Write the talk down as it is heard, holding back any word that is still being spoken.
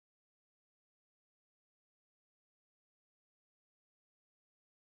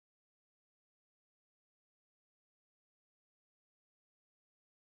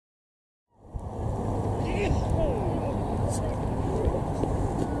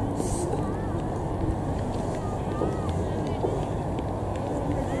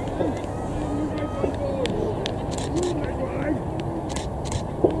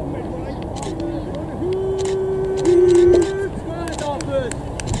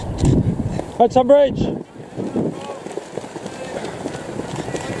At Tunbridge.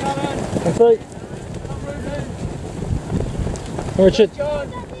 That's right. Richard.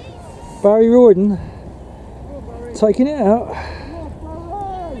 Barry Royden taking it out.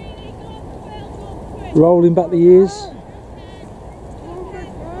 Rolling back the years.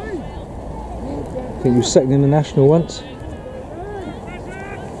 I think he was second in the national once.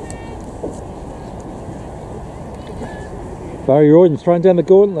 Barry Royden throwing down the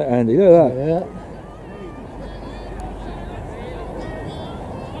gauntlet, Andy. Look at that. Yeah.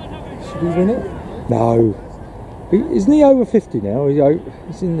 Should he win it? No. Isn't he over 50 now?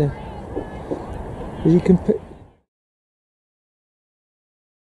 He's in the. Is he compete?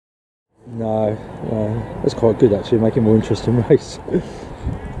 No. That's quite good actually, make it more interesting race.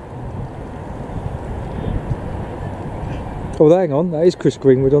 Oh, hang on, that is Chris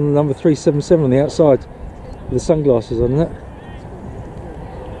Greenwood on the number 377 on the outside with the sunglasses on it.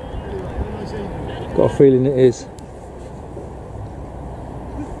 Got a feeling it is.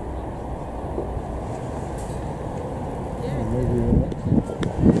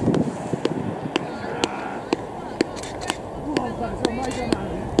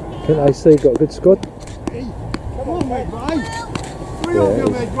 Couldn't I see got a good squad? Come on, mate, right? Three of you,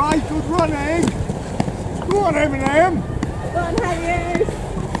 mate, right? Good running. Go on, Eminem. Go on, Harry.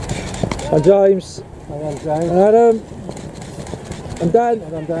 And James. Hang on, James. And Adam. And Dan.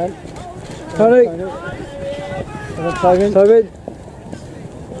 Hang on, Dan. Tony. Hang on, Tobin. Tobin.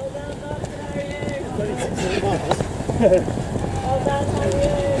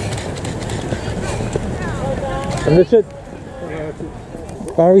 And Richard.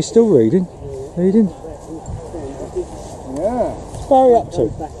 Barry's still reading. Reading. Yeah. What's Barry up to?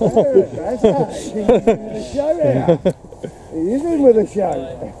 That's right. He's in with the show here. He is in with the show.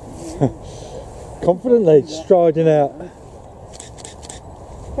 Confidently striding out.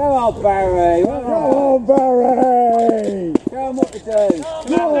 Come on, Barry. Come on, Barry. Show him what to do.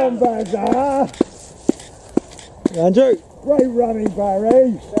 Come on, Bazar. Andrew. Great running,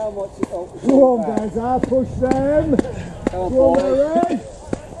 Barry. Show them what to do. Go on, Bazar. Push them. Go on, Barry.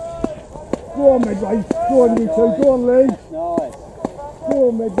 Go on, Midway. Go on, you two. Go on, Lee. Nice. Go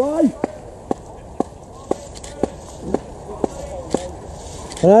on, Midway.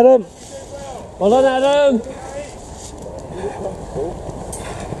 And Adam. Well done, Adam.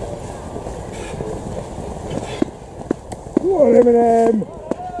 Go on, Eminem.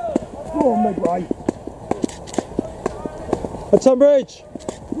 Go on, Midway. At Tunbridge.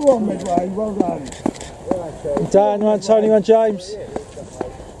 Go on, Midway. Well done. Dan, one Tony, one James.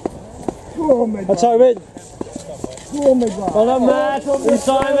 Go on, Midway. At Tobin. Go on, Midway. Well done, Matt and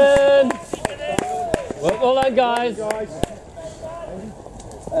Simon. Well done, guys.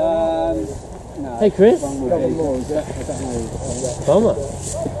 No. Hey, Chris. Bummer.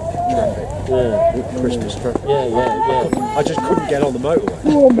 Christmas trip. Yeah. I just couldn't get on the motorway.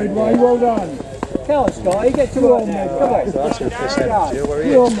 Go on, Midway. Well done. Come on, Scotty, get to work now. Come on. So that's going to piss out of you. Where are Go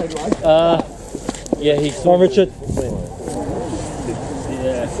you? on, Midway. Yeah, he's. Come on, Richard.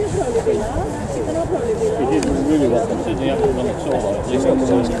 He didn't really well considering he hasn't run at all. He's got the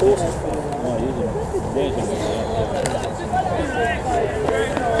first course.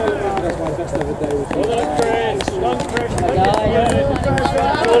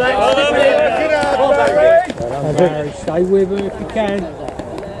 Barry, stay with her if you can.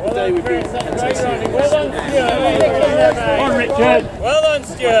 Well done, Stuart. On, Richard. Well done,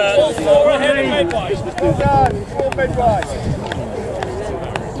 Stuart. All four ahead of Midway. Well done. Go on, Midway.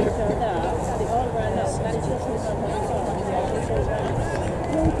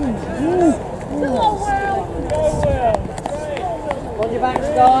 On your backs,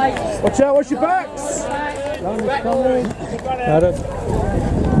 guys. Watch out, watch your backs. Adam.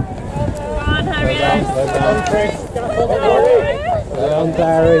 Well done,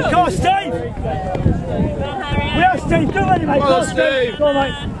 Barry. Come on, Steve. We are Steve. Go on, mate. Go on, Steve. Go on,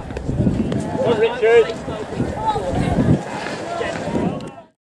 mate. Go on, Richard.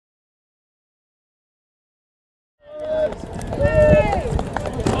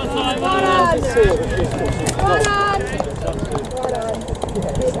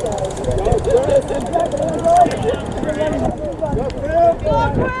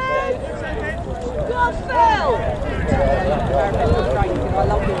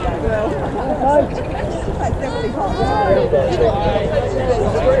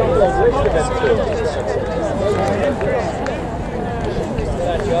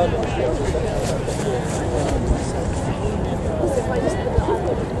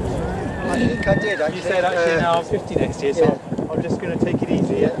 I think I did. You said actually now I'm 50 next year, so I'm just going to take it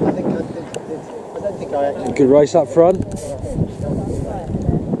easy. Yeah, I think I did. I don't think I actually. Good race up front.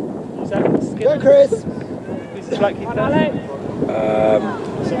 Is that second. Go, Chris. Who's the black keeper?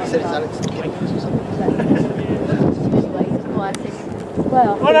 Somebody said it's Alex Gibbons or something.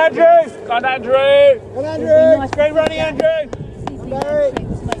 Well, Come on, Andrew! Come on, Andrew! Come on, Andrew. Great running, Andrew! Barry.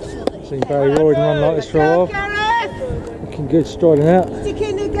 Seen Barry Royden run like this for a while. Looking good, striding out.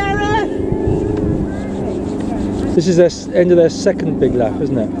 This is their end of their second big lap,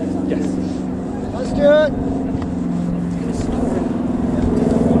 isn't it? Yes. Let's do it.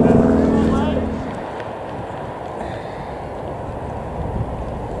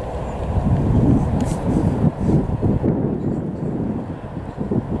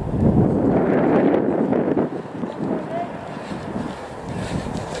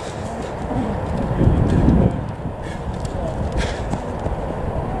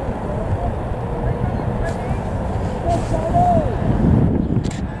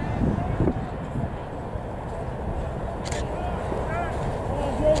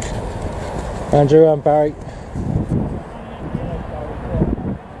 Andrew and Barry.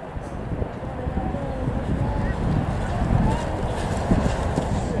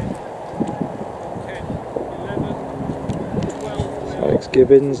 Alex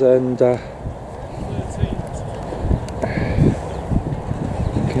Gibbons and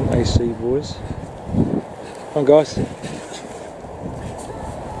Kent AC boys. Come on, guys.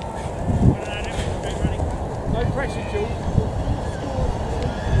 No pressure, Jules.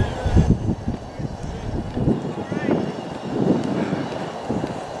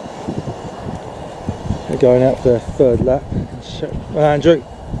 They're going out for their third lap. Andrew.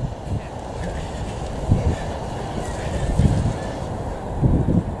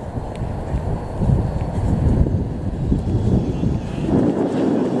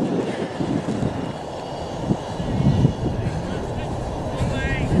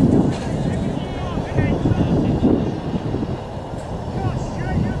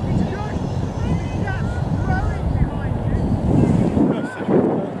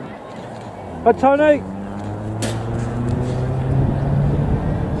 Hi, Tony.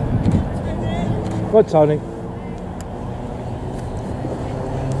 What, Tony?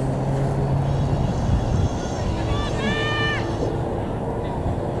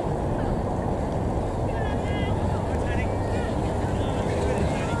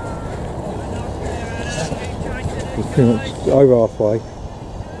 He's pretty much over halfway.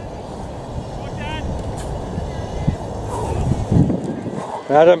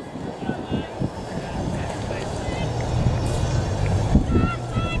 Adam.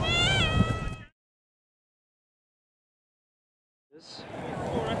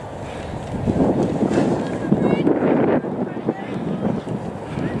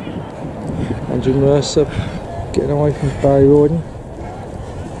 Andrew Mercer getting away from Barry Royden.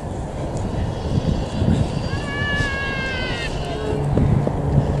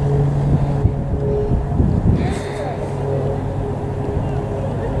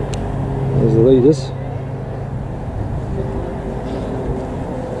 There's the leaders.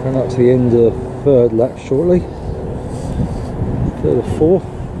 Coming up to the end of the third lap shortly. Third of four.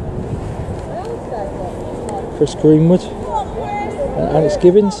 Chris Greenwood and Alex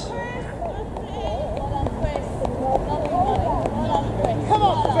Gibbons.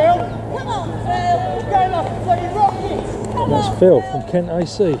 That's Phil from Kent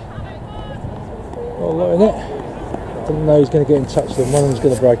AC. Got a lot in it. Didn't know he was going to get in touch with them. One of them's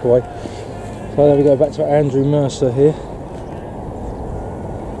going to break away. So there we go, back to Andrew Mercer here,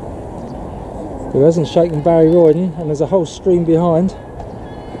 who hasn't shaken Barry Royden, and there's a whole stream behind.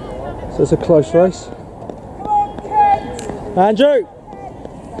 So it's a close race. Come on, Kent! Andrew!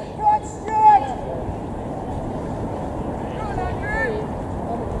 Come on, Stuart!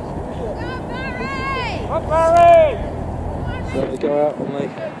 Up, Barry! So they go out on the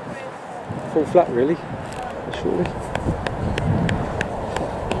full flat really, shortly.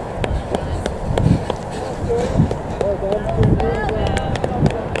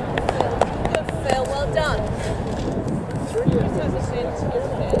 Good, Phil. Well done.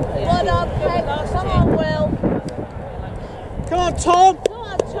 Well done, Kent. Come on, Will. Come on, Tom! Come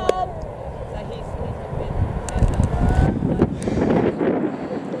on, Tom.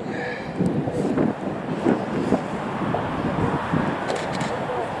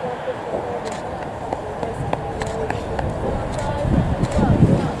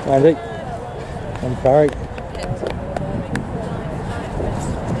 Andy and Barry.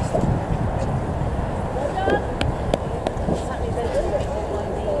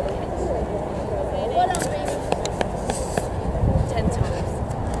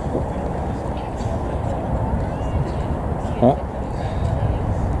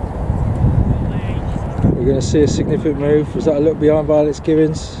 We're going to see a significant move. Was that a look behind by Alex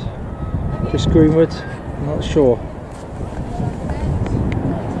Gibbons? Chris Greenwood, I'm not sure.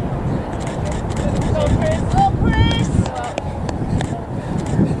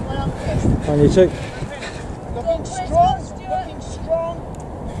 On you two. Looking strong, looking strong.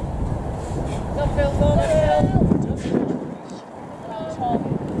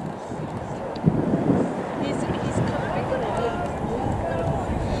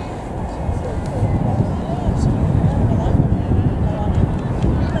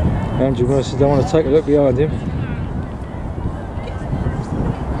 Andrew Mercer don't want to take a look behind him.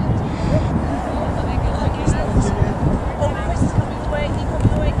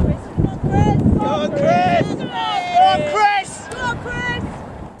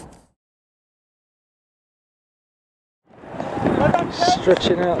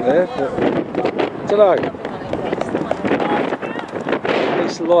 Stretching out there, but I don't know.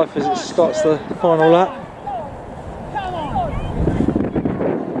 It's life as it starts the final lap.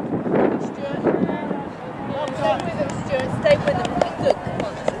 Stay with them. Look, come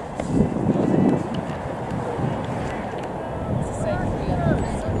on.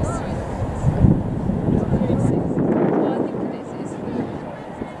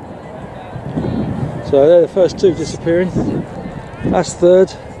 So they're the first two disappearing. That's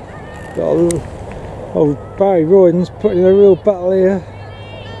third. Got old Barry Royden's putting in a real battle here.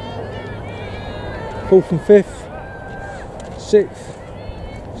 Fourth and fifth. Sixth.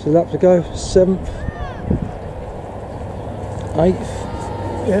 So lap to go. Seventh. Eighth.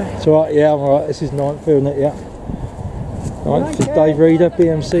 Yeah. It's alright, yeah, I'm alright. This is ninth, isn't it? Yeah. Ninth is Dave Reader,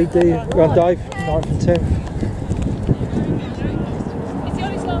 BMCD. Run Dave. Ninth and 10th.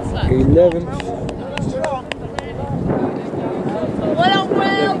 11th.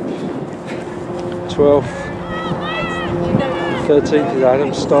 12th. 13th is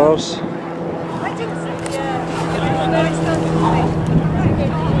Adam Stiles.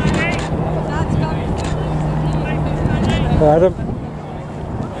 Adam.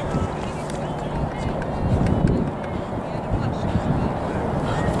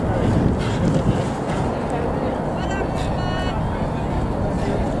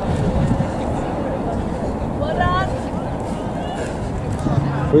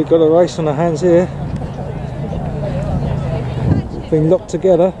 We've got a race on our hands here. Been locked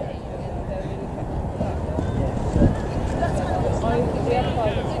together.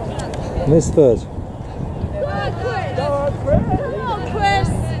 And this third.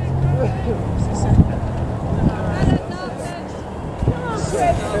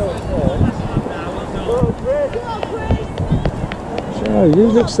 Oh, who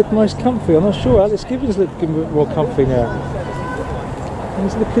looks the most comfy? I'm not sure. Alex Gibbons looking a bit more comfy now.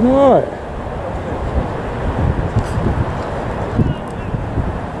 He's looking alright.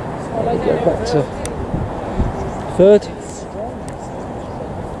 Get back to third.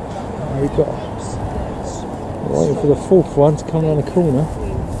 And we've got waiting for the fourth one to come around the corner.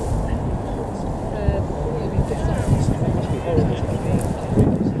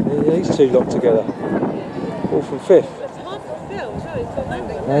 These two locked together. Fourth and fifth.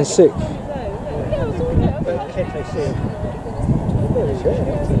 And sixth.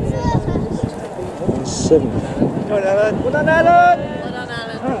 And seventh. Well done, Alan. Well done, Alan.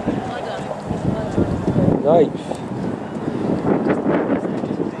 Eighth.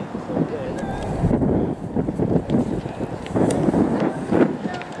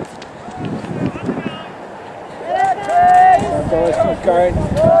 Guys, keep going.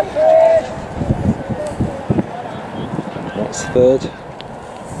 That's third.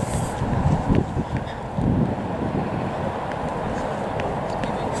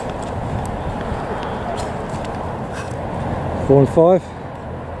 Four and five.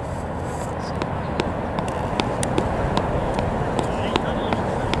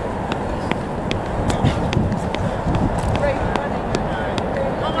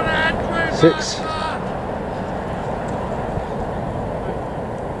 Six.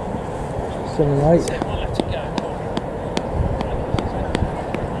 7 and 8.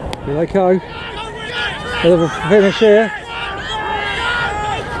 Here they go. They'll have a finish here.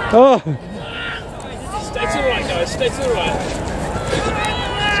 Oh! Stay to the right, guys. Stay to the right.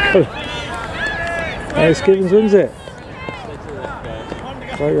 Alex Gibbons wins it.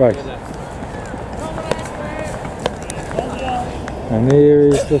 Great race. And here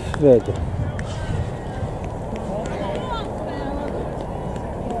is the third.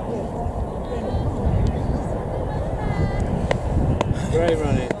 Great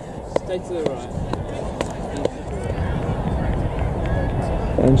running. Stay to the right.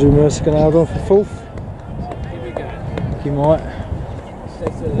 Andrew Mercer going to hold on for fourth. Here we go. He might. Stay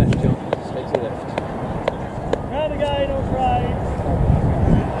to the left, John. Stay to the left. Round again, all right.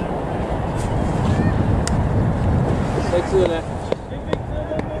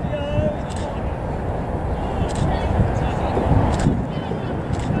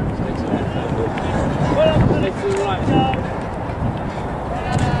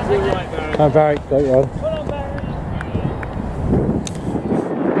 the right, Barry. Oh, Barry, great one.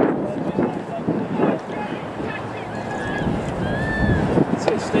 That's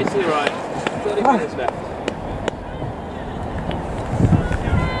it, stay to the right. 30 minutes left.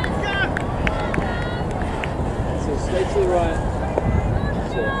 That's it, stay to the right.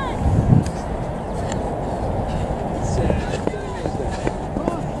 That's it. That's it. 30 minutes left.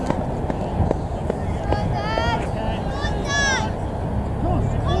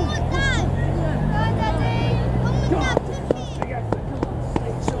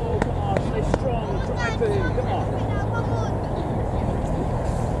 Stay strong, drive for him, come on.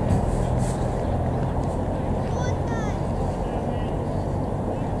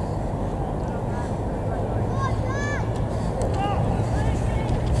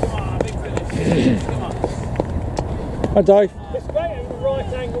 Hi, Dave. It's great having a right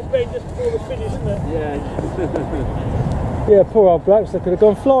angle bend just before the finish, isn't it? Yeah. Yeah, poor old blokes, they could have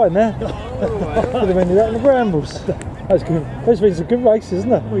gone flying there. Could have ended up in the brambles. That's good. There's been some good races, isn't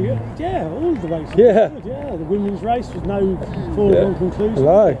there? Well, yeah, all of the races. Yeah. Were good, yeah, the women's race was no foregone conclusion.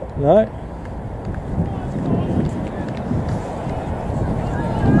 No, no.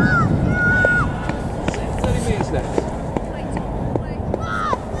 That's it, 30 minutes left.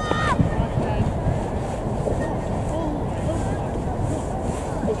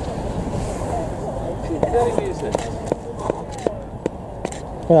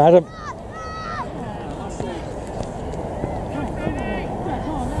 Well, Adam.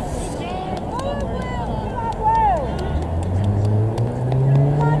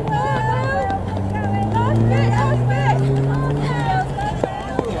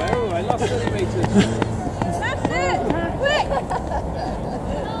 Last 30 metres. That's it! Quick!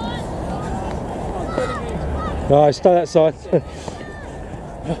 Right, stay that side.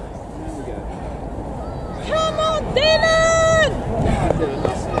 Come on, Dylan!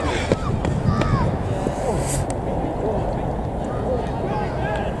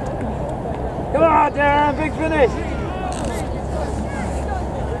 Come on, Darren, big finish.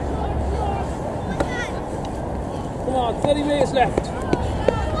 Come on, 30 minutes left.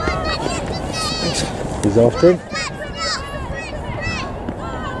 He's after him.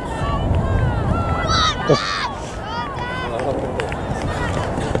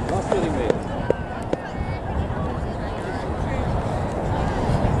 Last 30 minutes.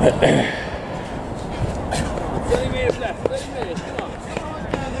 Come on, 30 minutes left. 30 minutes, come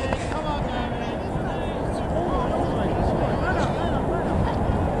on.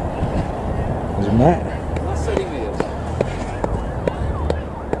 There's Matt. Last 30 minutes.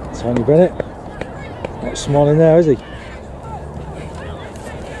 Tony Bennett. Not smiling now, is he? That's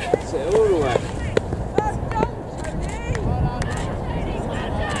it, all the way.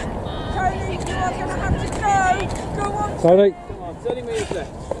 Tony, you are going to have to go. Go on. Tony. Come on, 30 minutes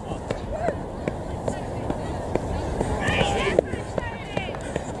left. Come on.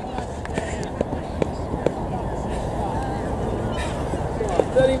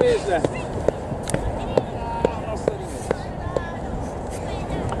 30 minutes left. Last 30 minutes.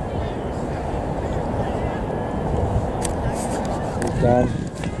 He's done.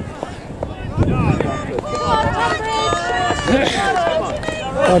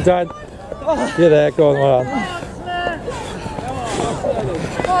 Come on, Dad. You're there, go on, well done.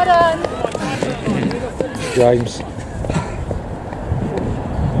 Well done. James.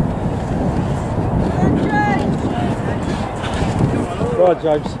 Right,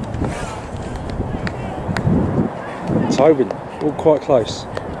 James. Tobin, all quite close.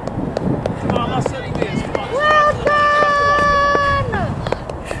 Come on, last 30 minutes. Come on. Well done!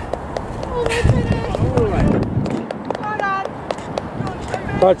 Oh, they finished. All the way. Well done.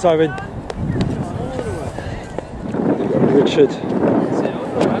 Right, Tobin. Richard That's it, all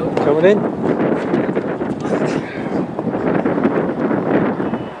the way. coming in.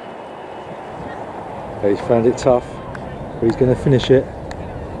 He's found it tough, but he's going to finish it.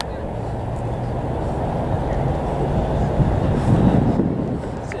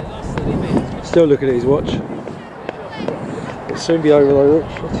 That's it, last 30 minutes. Still looking at his watch. It'll soon be over though,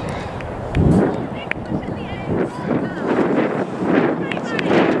 Richard.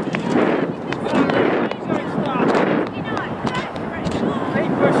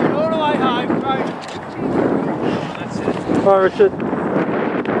 Keep pushing all the way home. Bye, Richard.